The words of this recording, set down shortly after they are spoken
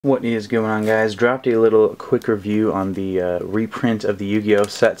What is going on, guys? Dropped a little quick review on the reprint of the Yu-Gi-Oh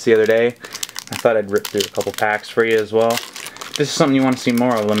sets the other day. I thought I'd rip through a couple packs for you as well. If this is something you want to see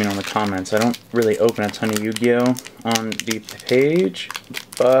more of, let me know in the comments. I don't really open a ton of Yu-Gi-Oh on the page,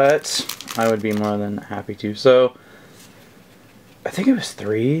 but I would be more than happy to. So, I think it was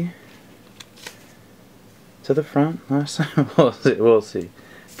 3 to the front last time. We'll see.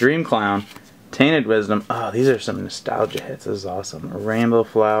 Dream Clown. Tainted Wisdom. Oh, these are some nostalgia hits. This is awesome. Rainbow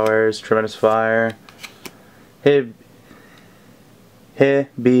Flowers, Tremendous Fire, Hibikimi.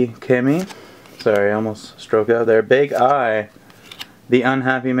 Sorry, I almost stroked out there. Big Eye, The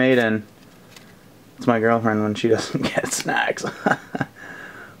Unhappy Maiden. It's my girlfriend when she doesn't get snacks.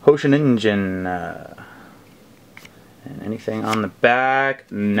 Hoshin Engine. And anything on the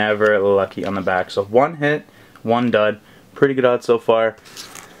back? Never lucky on the back. So 1 hit, 1 dud. Pretty good odds so far.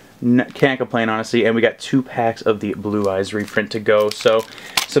 Can't complain, honestly. And we got 2 packs of the Blue Eyes reprint to go. So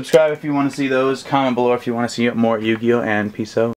subscribe if you want to see those. Comment below if you want to see more Yu-Gi-Oh! And peace out.